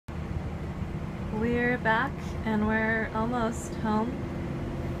We're back and we're almost home,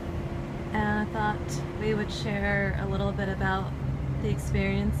 and I thought we would share a little bit about the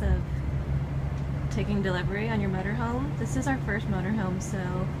experience of taking delivery on your motorhome. This is our first motorhome, so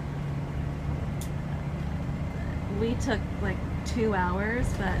we took like 2 hours,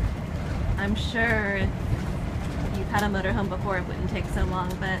 but I'm sure if you've had a motorhome before it wouldn't take so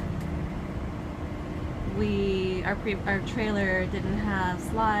long. But our trailer didn't have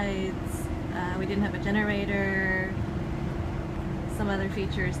slides, we didn't have a generator, some other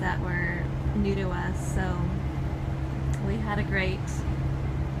features that were new to us, so we had a great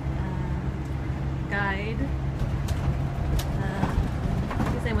guide.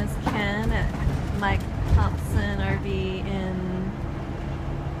 His name was Ken at Mike Thompson RV in,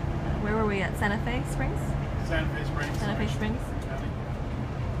 where were we at? Santa Fe Springs? Santa Fe Springs. Santa Fe Springs.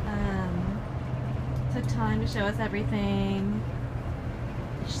 Took time to show us everything.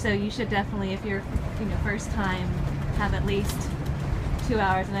 So you should definitely, if you're first time, have at least 2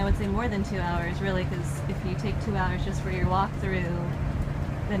 hours, and I would say more than 2 hours really, because if you take 2 hours just for your walkthrough,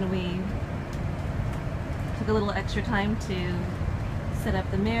 then we took a little extra time to set up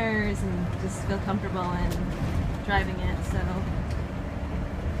the mirrors and just feel comfortable in driving it. So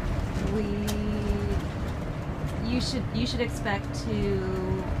you should expect to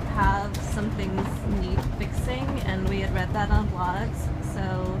have some things need fixing, and we had read that on blogs,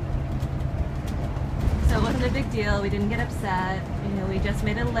 so it wasn't a big deal. We didn't get upset. We just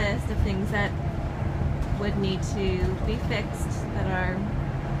made a list of things that would need to be fixed that are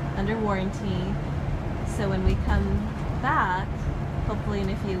under warranty, so when we come back, hopefully in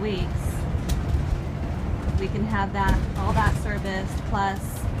a few weeks, we can have all that serviced.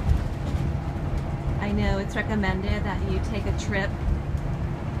 Plus, I know it's recommended that you take a trip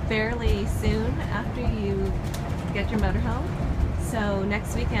fairly soon after you get your motorhome. So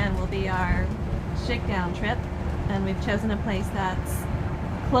next weekend will be our shakedown trip, and we've chosen a place that's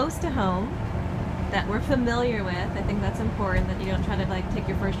close to home, that we're familiar with. I think that's important, that you don't try to take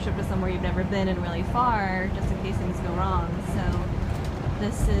your first trip to somewhere you've never been and really far, just in case things go wrong. So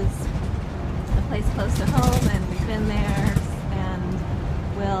this is a place close to home, and we've been there, and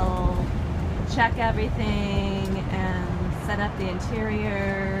we'll check everything and set up the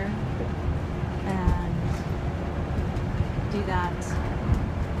interior and do that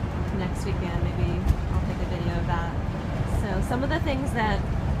next weekend. Maybe I'll take a video of that. So some of the things that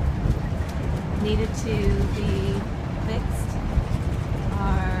needed to be fixed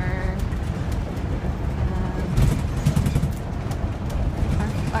are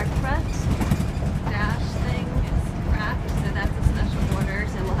our front dash thing is cracked, so that's a special order,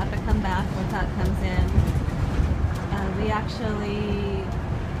 so we'll have to come back once that comes in.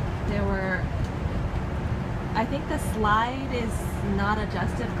 I think the slide is not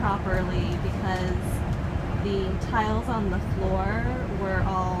adjusted properly because the tiles on the floor were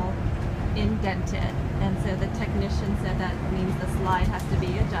all indented, and so the technician said that means the slide has to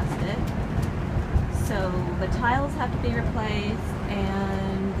be adjusted. So the tiles have to be replaced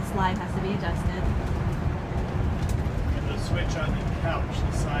and the slide has to be adjusted. And the switch on the couch,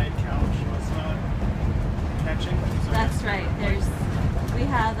 the side couch, was not catching. So that's right. We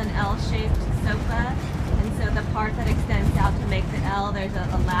have an L-shaped sofa, and so the part that extends out to make the L, there's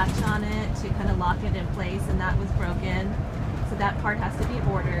a latch on it to kind of lock it in place, and that was broken. So that part has to be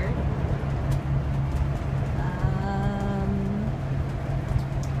ordered.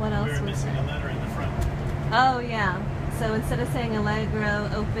 What else? We were missing a letter in the front. Oh yeah. So instead of saying Allegro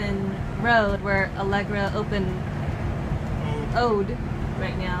Open Road, we're Allegro Open Ode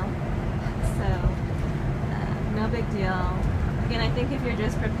right now. So no big deal. Again, I think if you're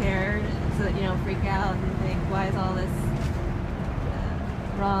just prepared so that you don't freak out and think, why is all this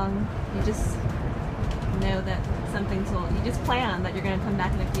wrong? You just know that you just plan that you're going to come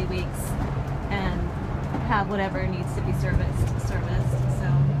back in a few weeks and have whatever needs to be serviced. So,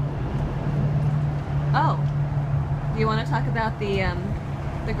 oh, do you want to talk about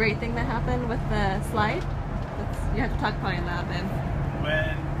the great thing that happened with the slide? You have to talk probably loud, babe.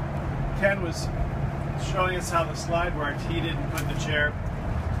 When Ken was showing us how the slide worked, he didn't put the chair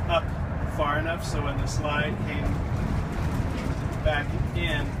up far enough, so when the slide came back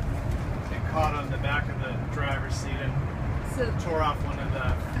in, it caught on the back of the driver's seat and tore off one of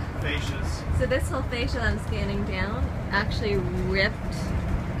the fascias. So this whole fascia I'm scanning down actually ripped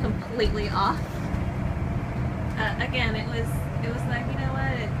completely off. Again, it was like, you know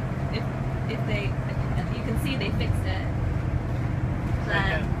what, you can see they fixed it.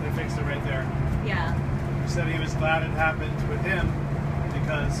 But they fixed it right there. Yeah. He said he was glad it happened with him,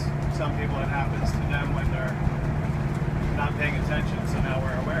 because some people it happens to them when they're not paying attention, so now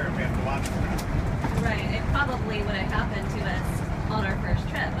we're aware and we have to watch for that. probably would have happened to us on our first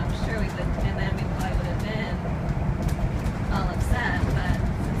trip. I'm sure we would, and then we probably would have been all upset, but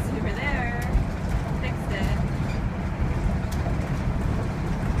since we were there, fixed it.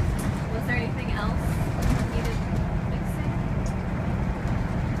 Was there anything else needed fixing?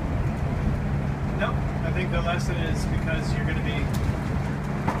 Nope. I think the lesson is because you're going to be,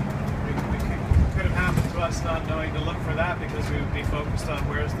 could have happened to us not knowing to look for that because we would be focused on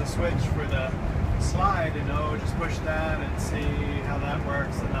where's the switch for the slide and just push that and see how that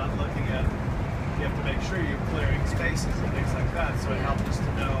works and not looking at, you have to make sure you're clearing spaces and things like that. So it helped us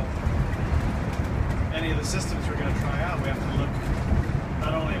to know any of the systems we're going to try out. We have to look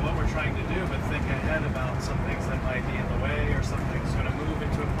not only at what we're trying to do, but think ahead about some things that might be in the way or something's going to move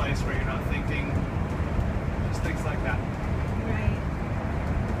into a place where you're not thinking, just things like that. Right.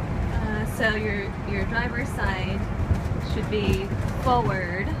 So your driver's side should be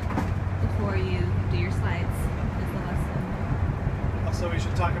forward before you do your slides, is the lesson. Also, we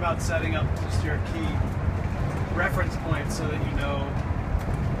should talk about setting up just your key reference points so that you know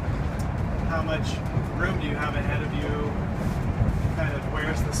how much room do you have ahead of you, kind of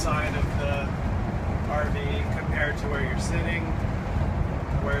where's the side of the RV compared to where you're sitting,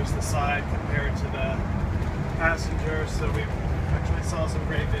 where's the side compared to the passenger. So we actually saw some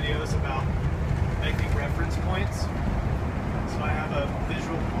great videos about making reference points. So I have a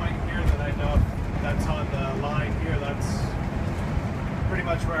visual point here that I know if that's on the line here, that's pretty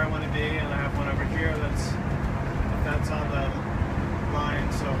much where I want to be, and I have one over here that's on the line.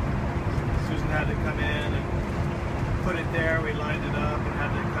 So Susan had to come in and put it there. We lined it up and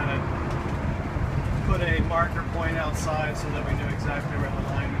had to kind of put a marker point outside so that we knew exactly where the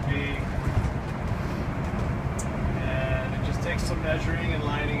line would be. And it just takes some measuring and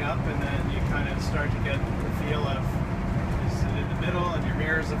lining up, and then you kind of start to get the feel of, is it in the middle? And your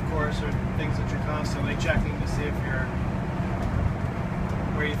mirrors, of course, are things that you're constantly checking to see if you're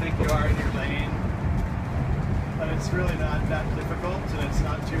where you think you are in your lane. But it's really not that difficult, and it's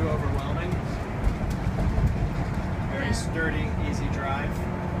not too overwhelming. Very sturdy, easy drive.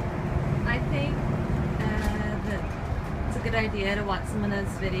 I think that it's a good idea to watch some of those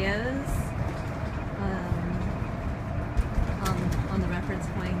videos on the reference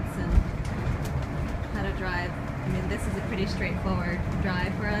points and how to drive. I mean, this is a pretty straightforward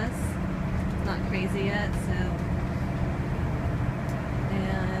drive for us. It's not crazy yet, so.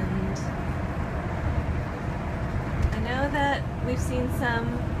 And I know that we've seen some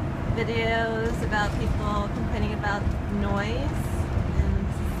videos about people complaining about noise and,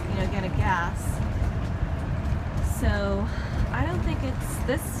 you know, again, a gas. So I don't think it's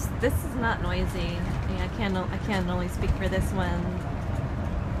this is not noisy. I can't only speak for this one.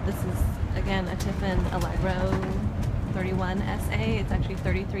 This is again a Tiffin Allegro 31 SA. It's actually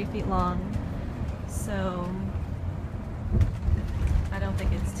 33 feet long. So I don't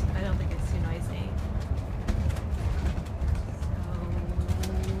think it's too noisy.